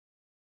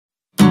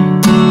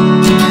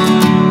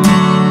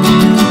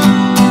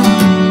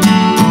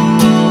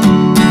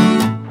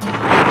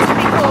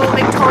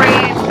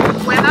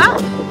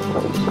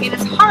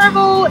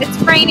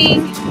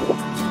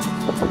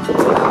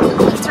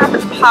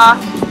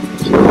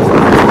No,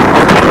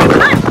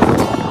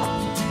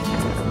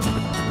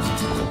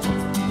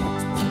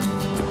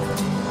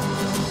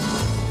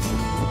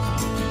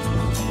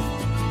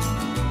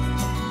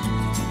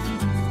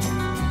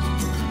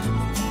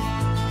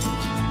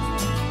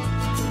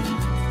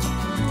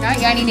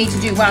 you only need to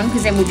do one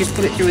because then we'll just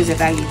put it through as a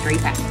value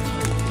 3-pack.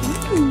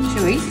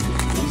 Too easy.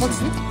 What's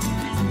this?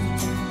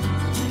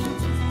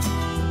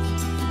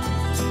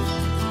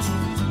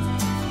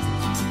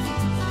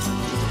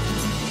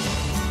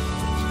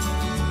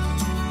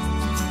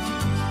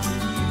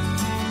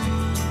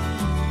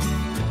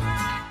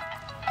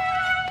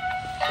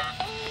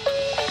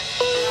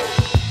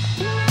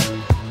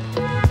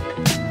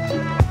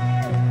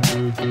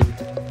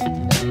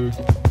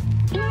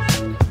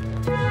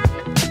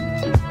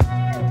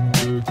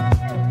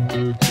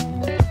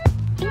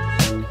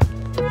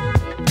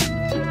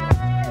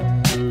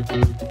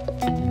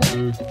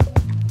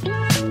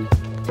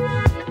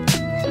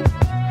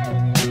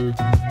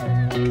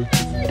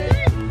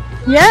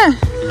 Yeah.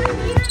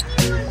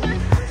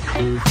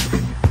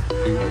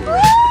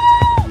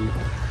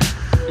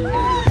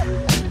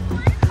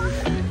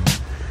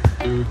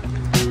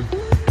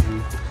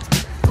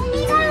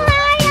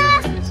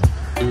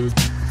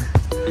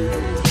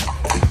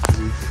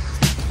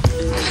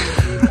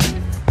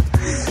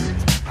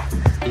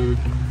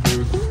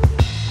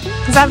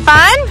 Is that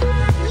fun?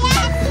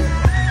 Yeah.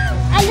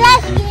 I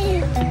love you.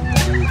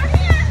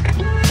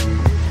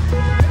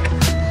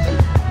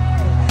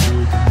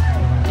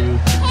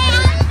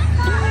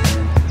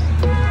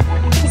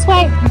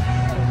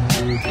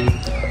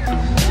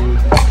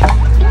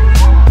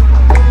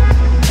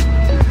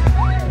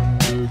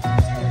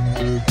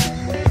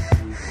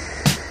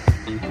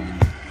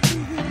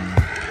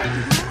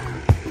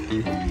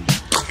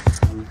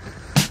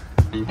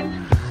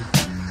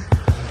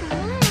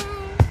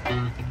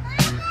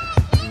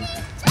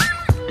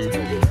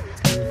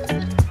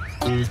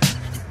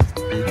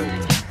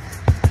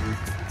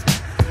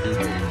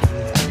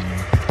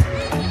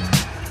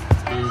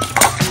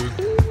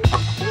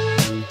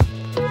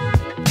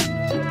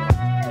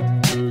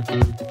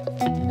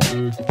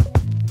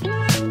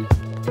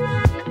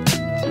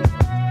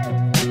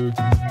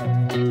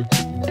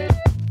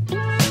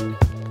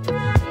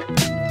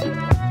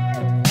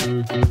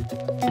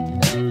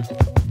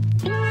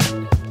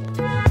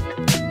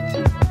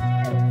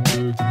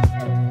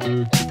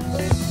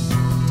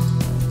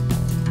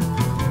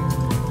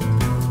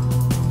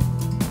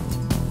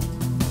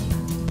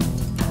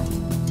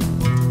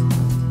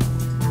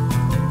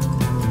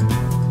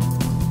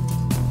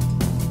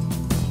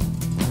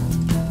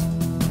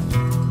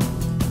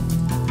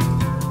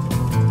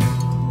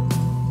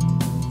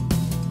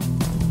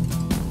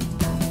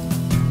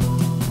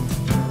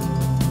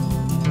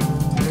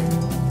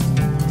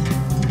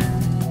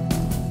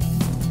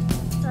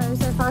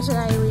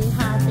 Today we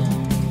have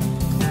been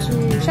to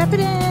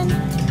Shepparton,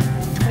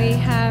 we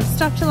have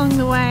stopped along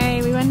the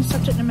way, we went and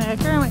stopped at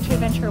Namurka and went to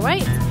Adventure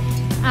Awaits.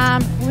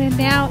 We're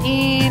now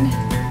in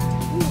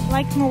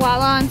Lake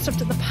Moala and stopped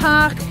at the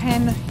park,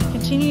 and it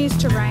continues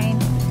to rain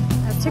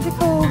as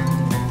typical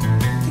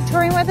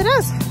Victorian weather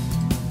does.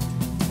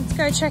 Let's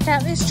go check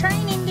out this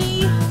train,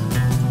 Indy.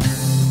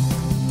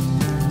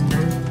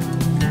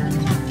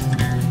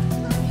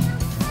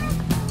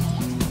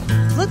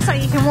 Looks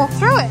like you can walk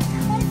through it.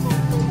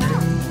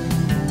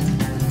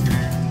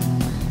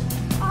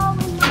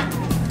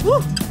 Woo.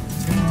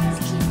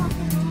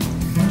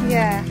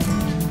 Yeah.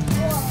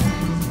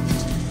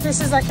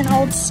 This is like an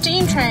old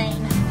steam train.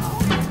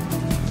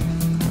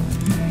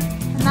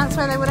 And that's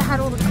where they would have had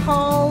all the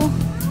coal.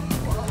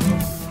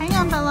 Hang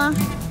on, Bella.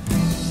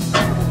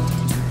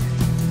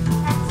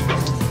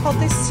 Hold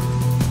this.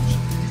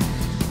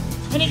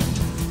 Ready?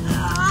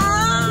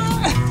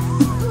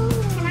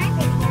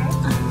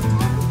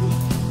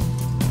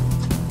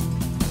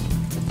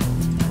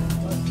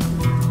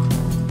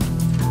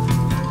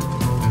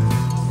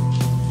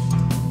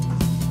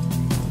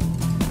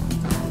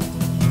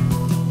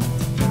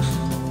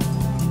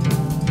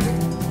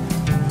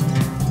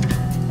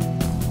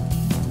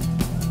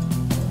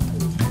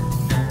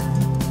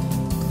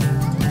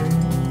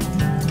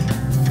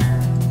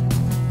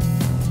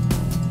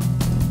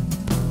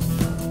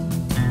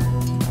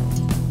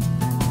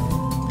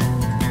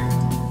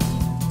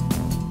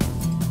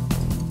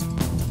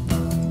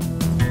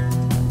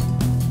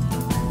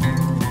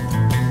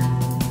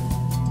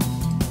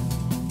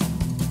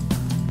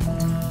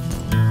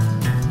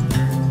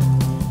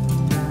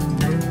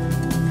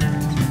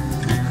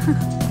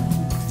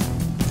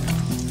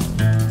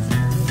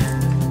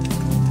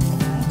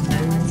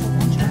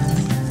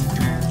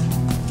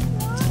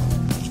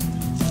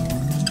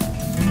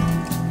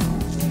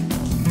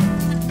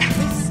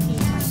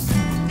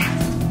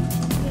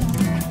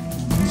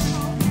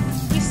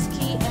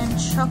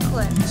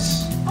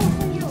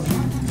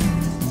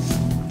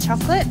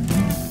 Chocolate.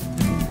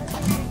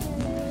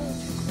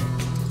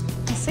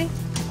 Let's see.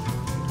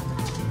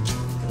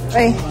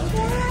 Wait.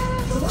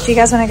 Do you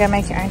guys want to go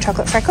make your own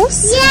chocolate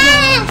freckles?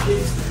 Yeah!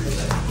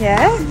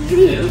 Yeah?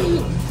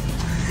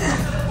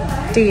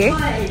 Do you?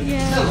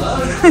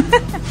 Yeah.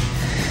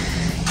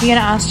 You gonna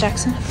ask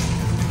Jackson?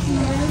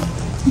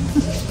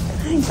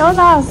 Go and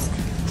ask.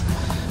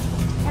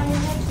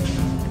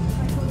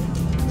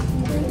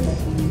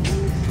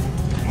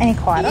 Any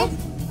quieter?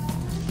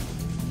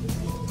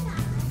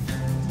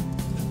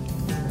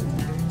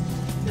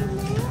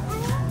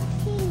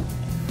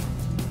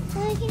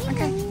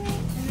 Okay.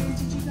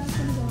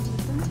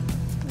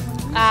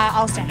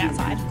 I'll stand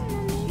outside.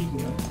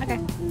 Okay.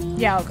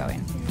 Yeah, I'll go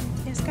in.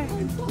 Yes, go.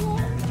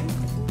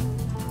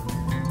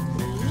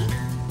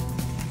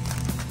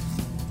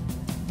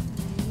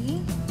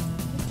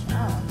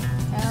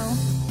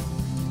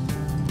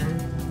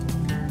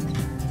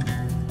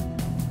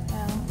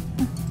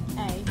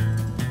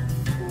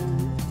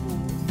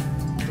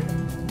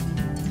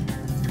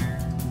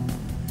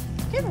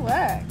 Good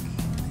work.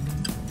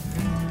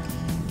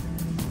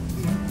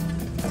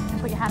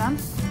 Put your hat on.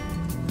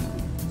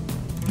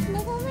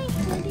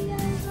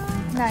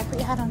 No, put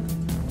your hat on.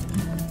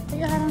 Put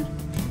your hat on.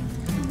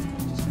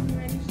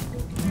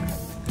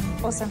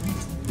 Awesome.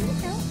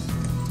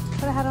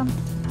 Put a hat on.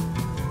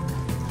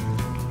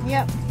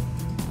 Yep.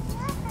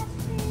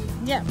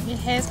 Yep, your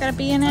hair's got to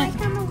be in it.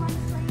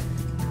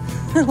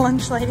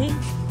 Lunch lady.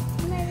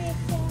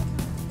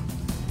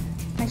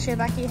 Make sure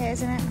back of your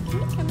hair's in it.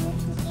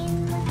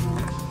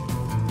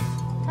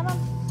 Come on.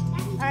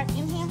 Alright,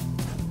 in here.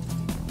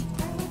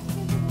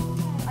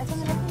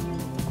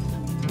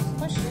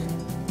 Push.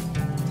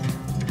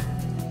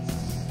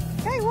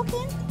 Go, walk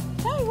in.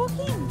 Go, walk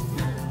in.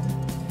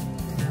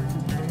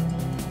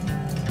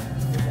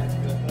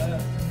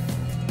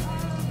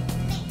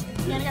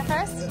 You want to go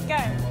first?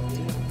 Go.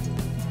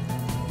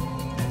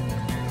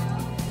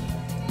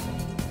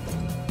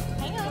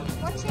 Hang on,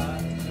 watch it.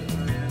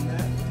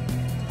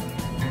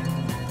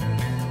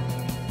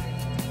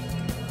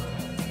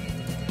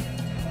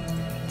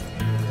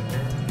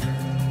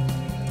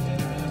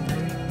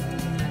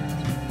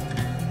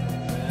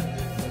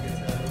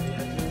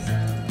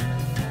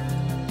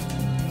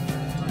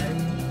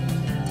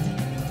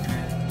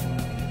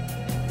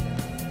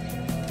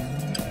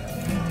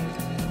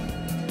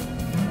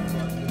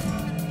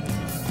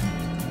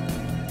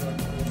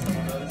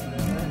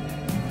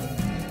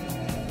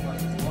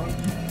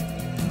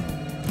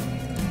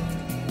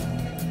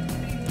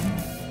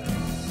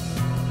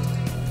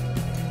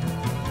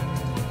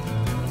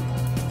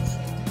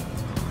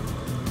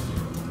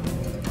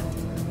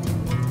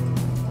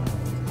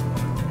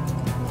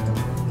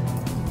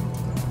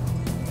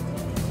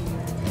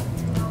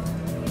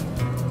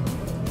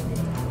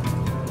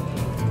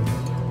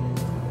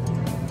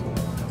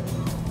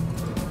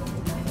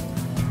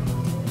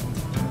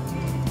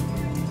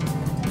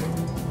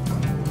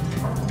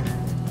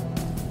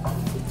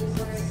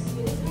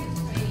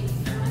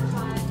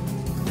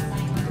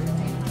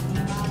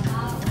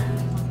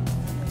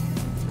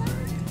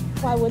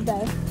 Why would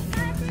they?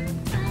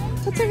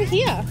 What's over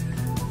here?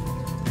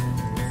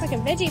 It's like a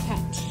veggie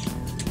patch.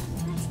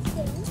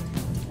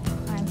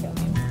 I'm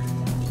filming.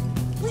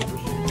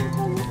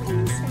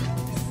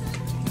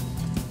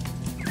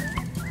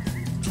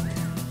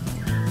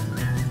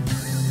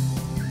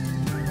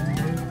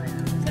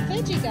 It's a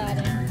veggie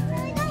garden.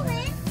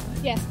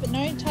 Yes, but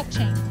no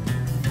touching.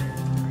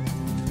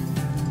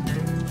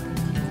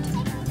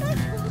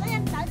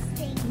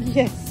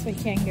 Yes, we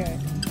can go.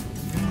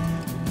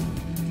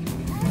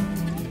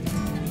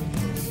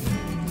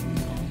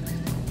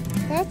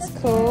 That's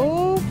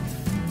cool.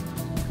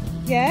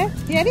 Yeah?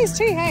 Yeah, it is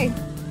too, hey.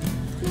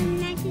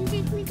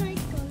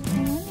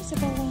 Hang on,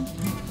 Isabella.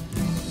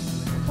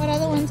 What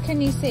other ones can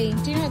you see?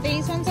 Do you know what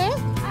these ones are?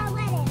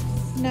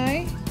 Lettuce.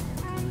 No?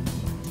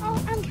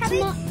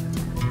 Cabbage.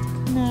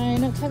 No,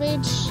 not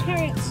cabbage.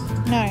 Carrots.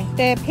 No,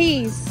 they're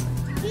peas.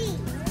 Peas.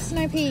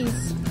 Snow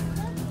peas.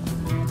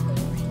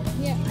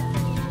 Yeah.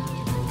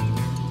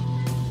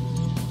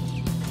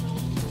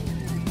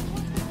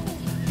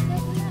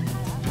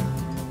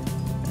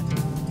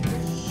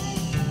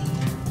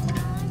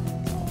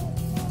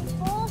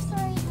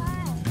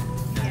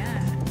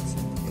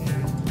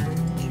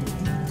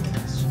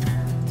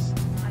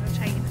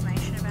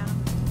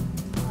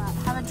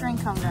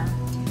 Drink of them.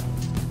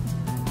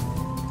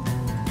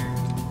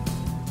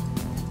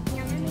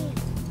 Yummy.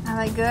 Are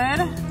they good?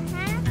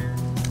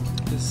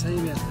 Just say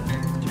that.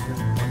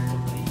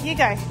 You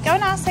go. Go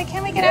and ask. Say,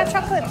 can we get our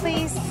chocolate,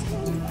 please?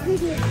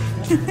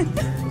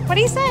 What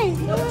do you say?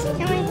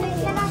 Can we please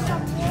get our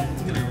chocolate?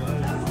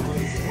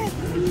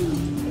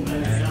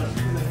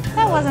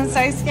 That wasn't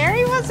so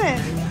scary, was it?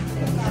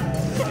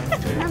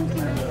 Mum,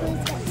 can I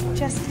please get some?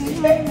 Just hang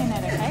on a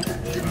minute, okay?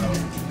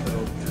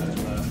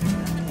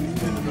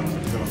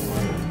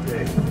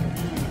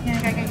 You want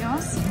to go get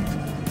yours?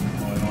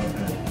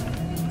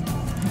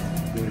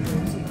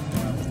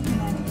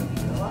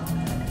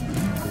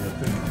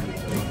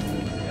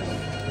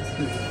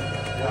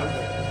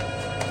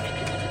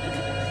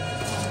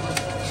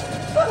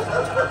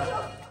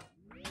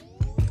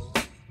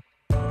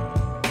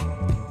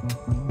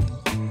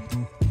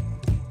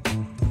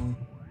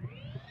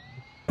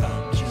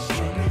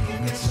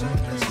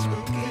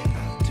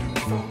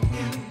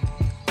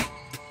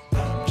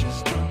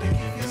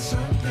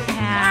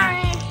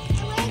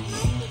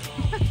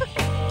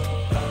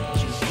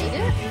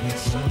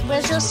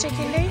 feel sick,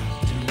 Indy?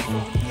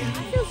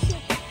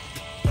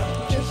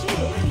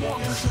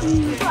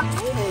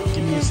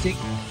 Give me a stick.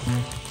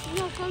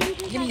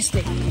 Give me a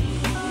stick.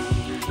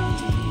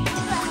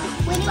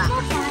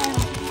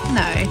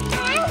 No.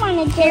 I want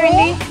to do Here,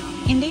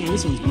 it. Indy. Yeah,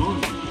 this one's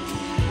mine.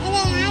 And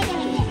then I'm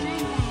going to get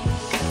mine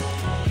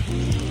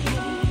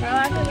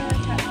back.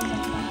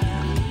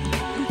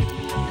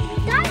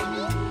 Don't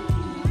eat.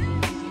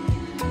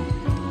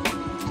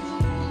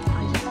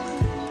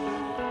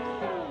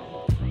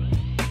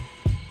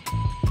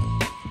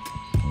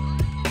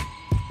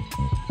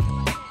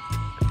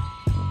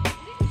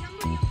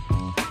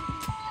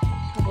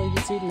 I can't believe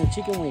it's eating a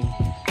chicken wing.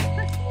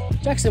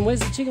 Jackson, where's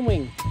the chicken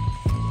wing?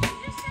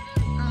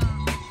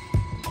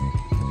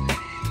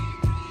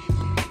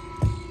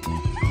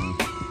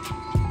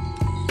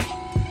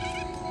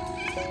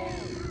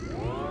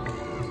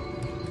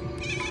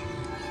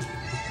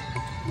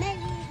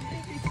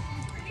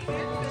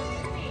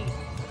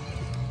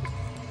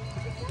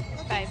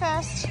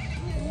 First.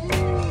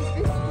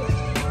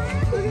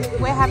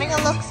 We're having a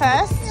look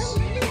first.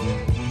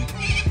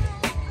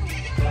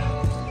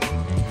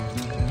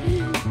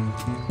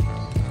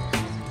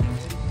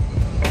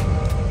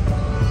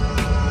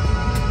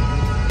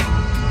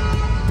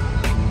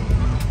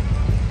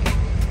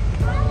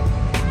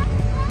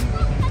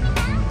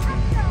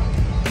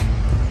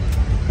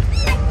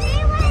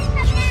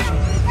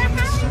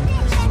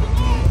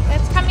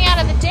 It's coming out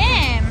of the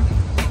dam.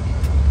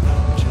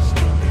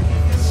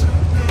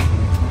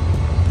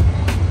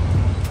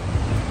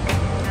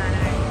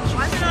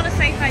 Why is it not a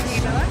safe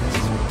idea, Bella?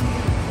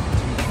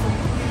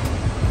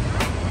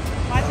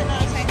 Why is it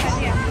not a safe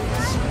idea?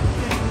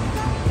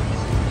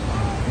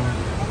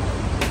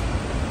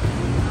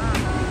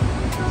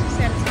 She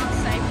said it's not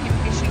safe him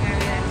fishing over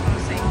there. It's not a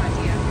safe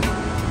idea.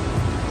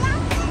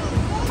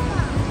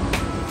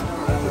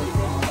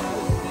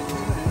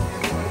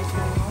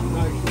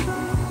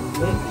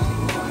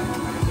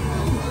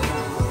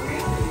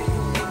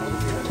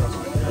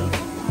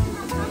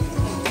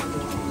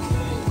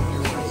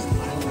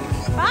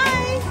 Bye.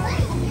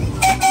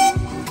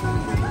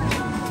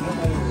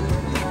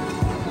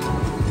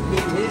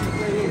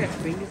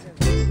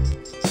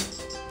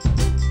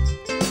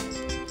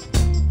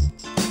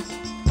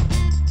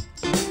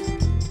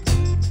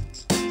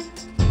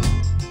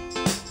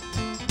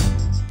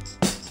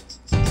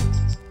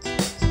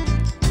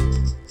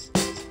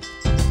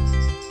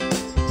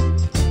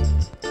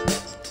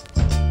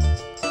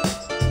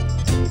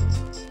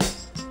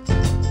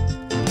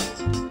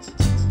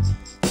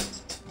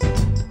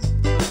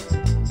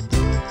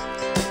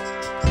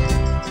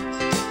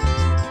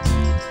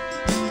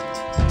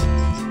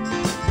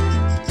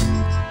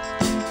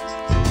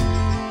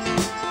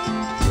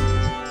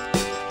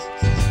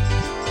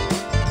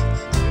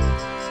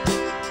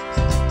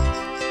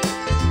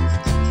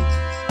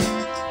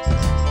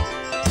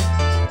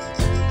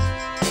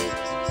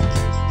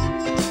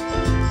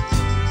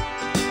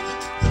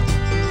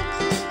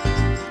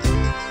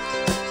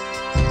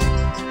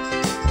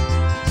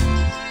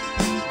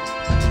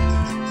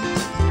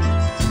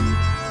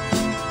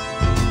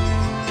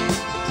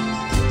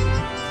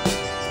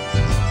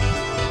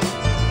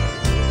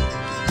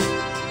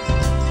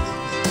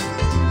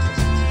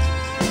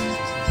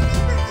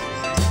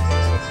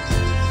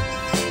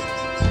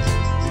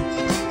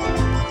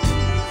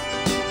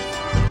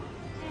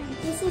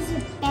 This is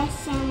the best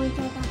sandwich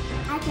ever.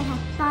 I could have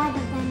 5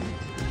 of them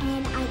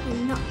and I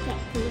could not get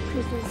through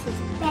because this is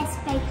the best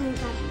bakery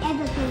I've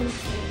ever been to.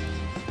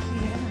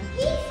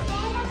 He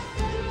stand up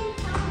so many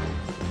times.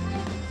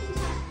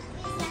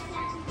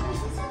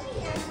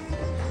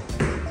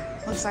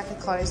 Looks like a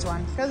closed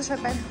one. Go this way,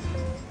 babe.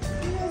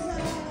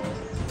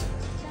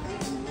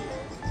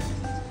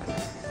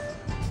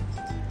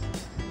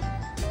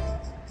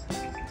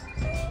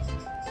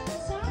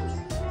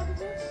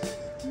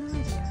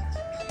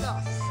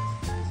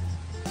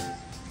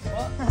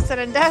 I said,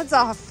 and Dad's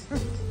off.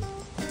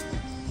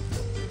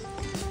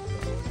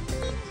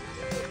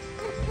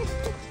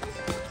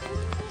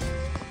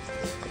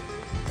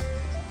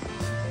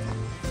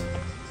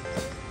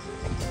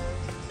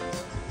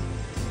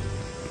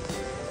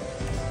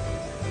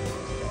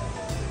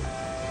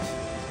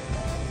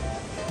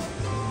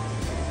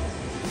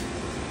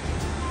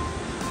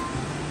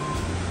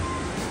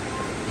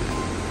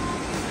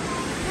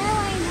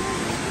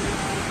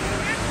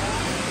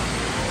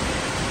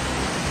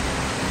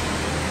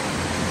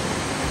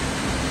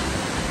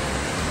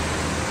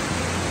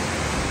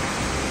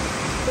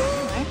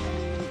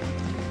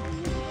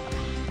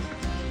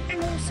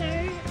 And also,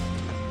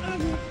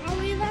 are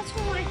we allowed to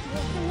like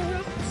walk on the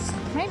rocks?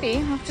 Maybe.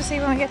 We'll have to see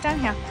when we get down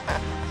here.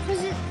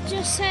 Because it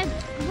just said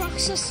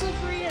rocks are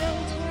slippery at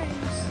all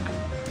times.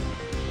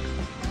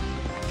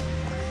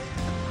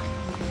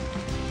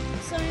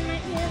 So we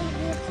might be able to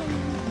walk on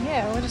them.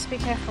 Yeah, we'll just be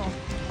careful.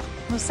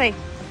 We'll see.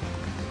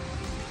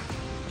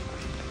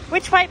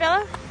 Which way,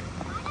 Bella?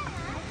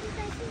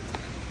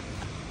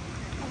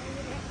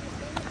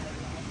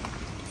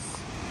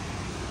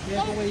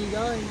 Careful where you're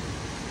going.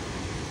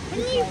 When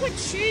you put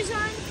shoes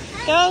on,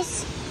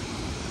 Girls?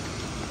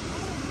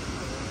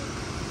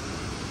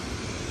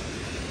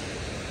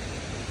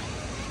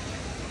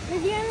 They're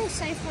the only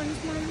safe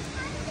ones, Mum.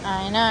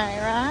 I know,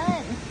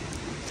 right?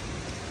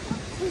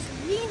 Because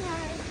we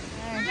know.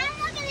 I'm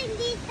not getting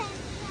these things.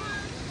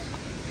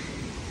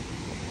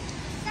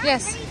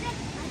 Yes. I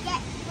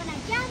get, when I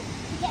jump,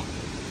 I get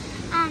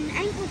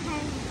ankle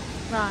pain.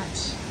 Right.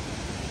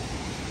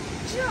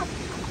 Jump,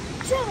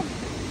 jump.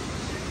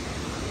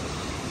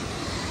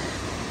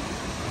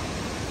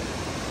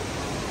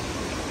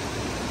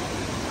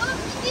 Oh,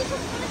 these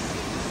are blessings.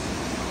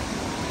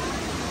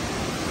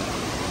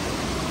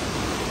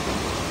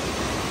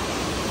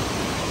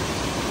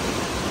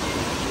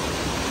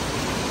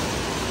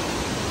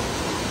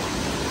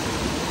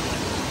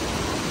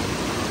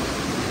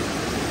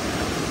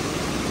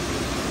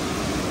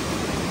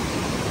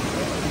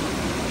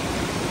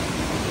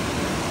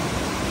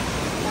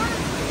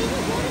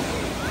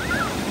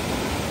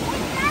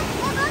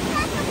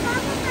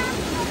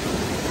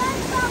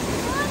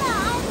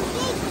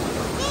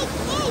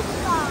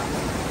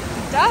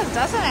 It does,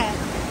 doesn't it?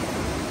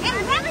 And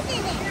rabbit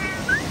in it.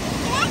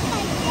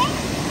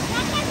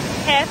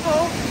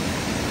 Careful.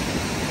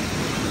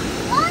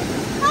 What?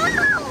 No!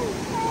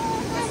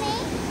 Mommy,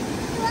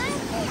 do I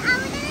see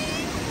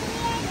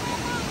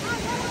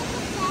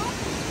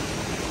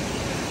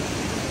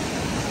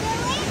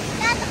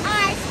That's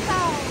ice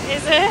cold.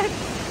 Is it?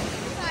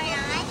 Sorry,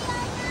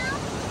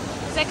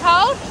 Is it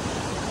cold?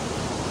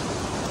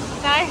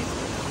 No?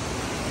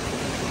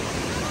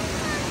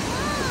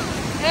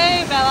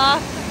 Hey, Bella.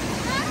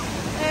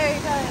 There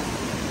you go.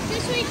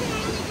 This we can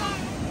only go.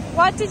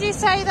 What did you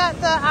say that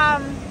the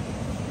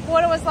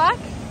water was like?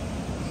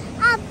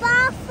 A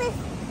bath with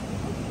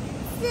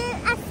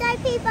a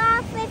soapy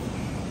bath with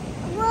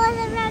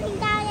water running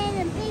down and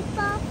a big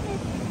bath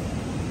with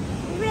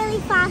really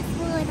fast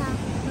water.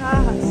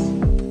 Right.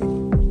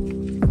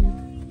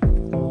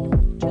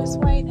 Just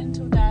wait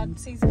until Dad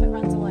sees if it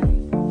runs away.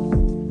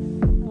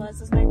 Otherwise,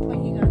 there's no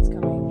point you guys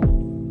going.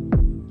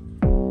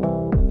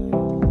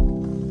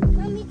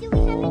 Mommy, do we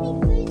have any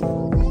food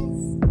for this?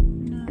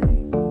 No.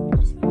 I'm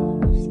just a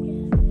little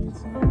scared.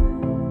 It's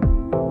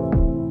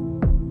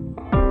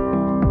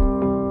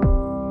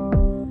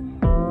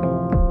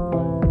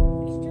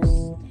just...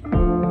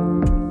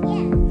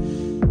 Yeah.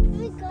 Can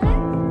we go?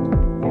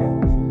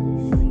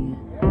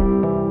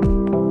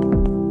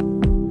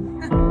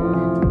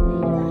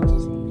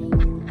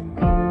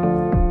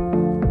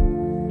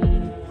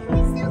 Can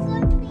we still go,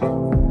 please?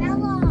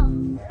 Bella.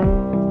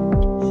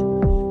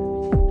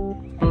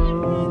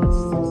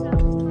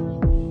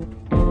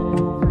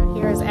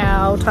 Here is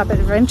our type of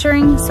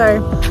adventuring. So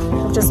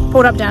we've just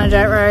pulled up down a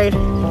dirt road,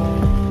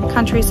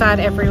 countryside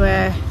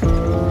everywhere.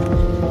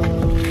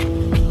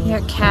 You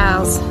got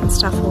cows and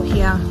stuff all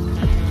here.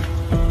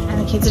 And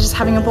the kids are just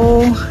having a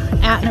ball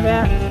out and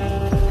about,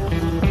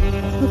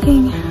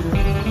 looking,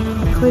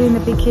 including the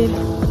big kid.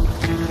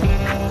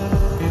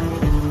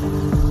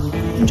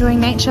 Enjoying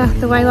nature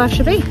the way life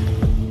should be.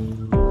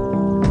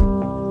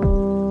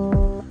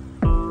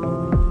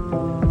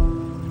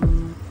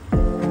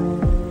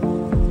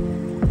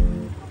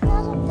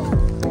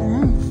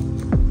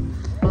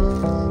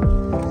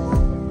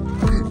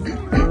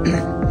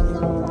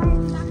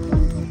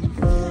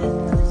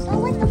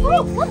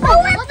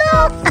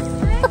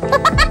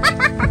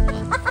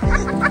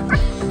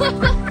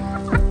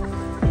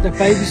 The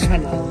baby's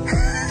trying to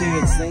do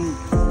its thing.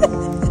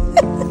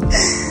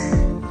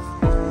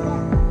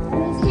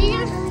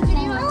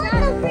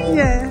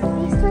 Yeah.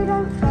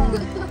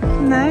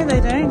 No, they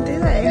don't, do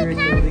they?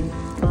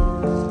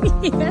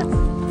 Yes.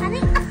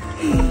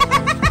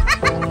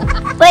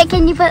 Wait,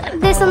 can you put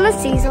this on the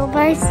Cecil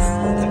first?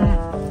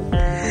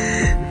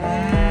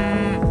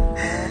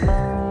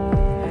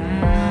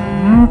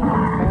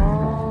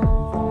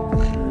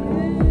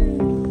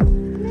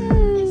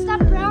 It's that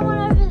brown one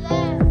over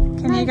there.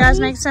 Can you guys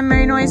make some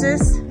moo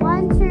noises?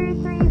 1,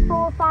 2, 3,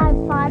 4,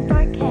 5, 5,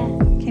 don't care.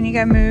 Can you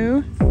go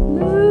moo?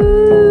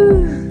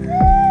 Moo!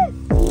 Moo!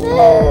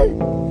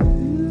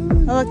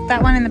 Oh look,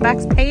 that one in the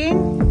back's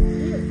peeing.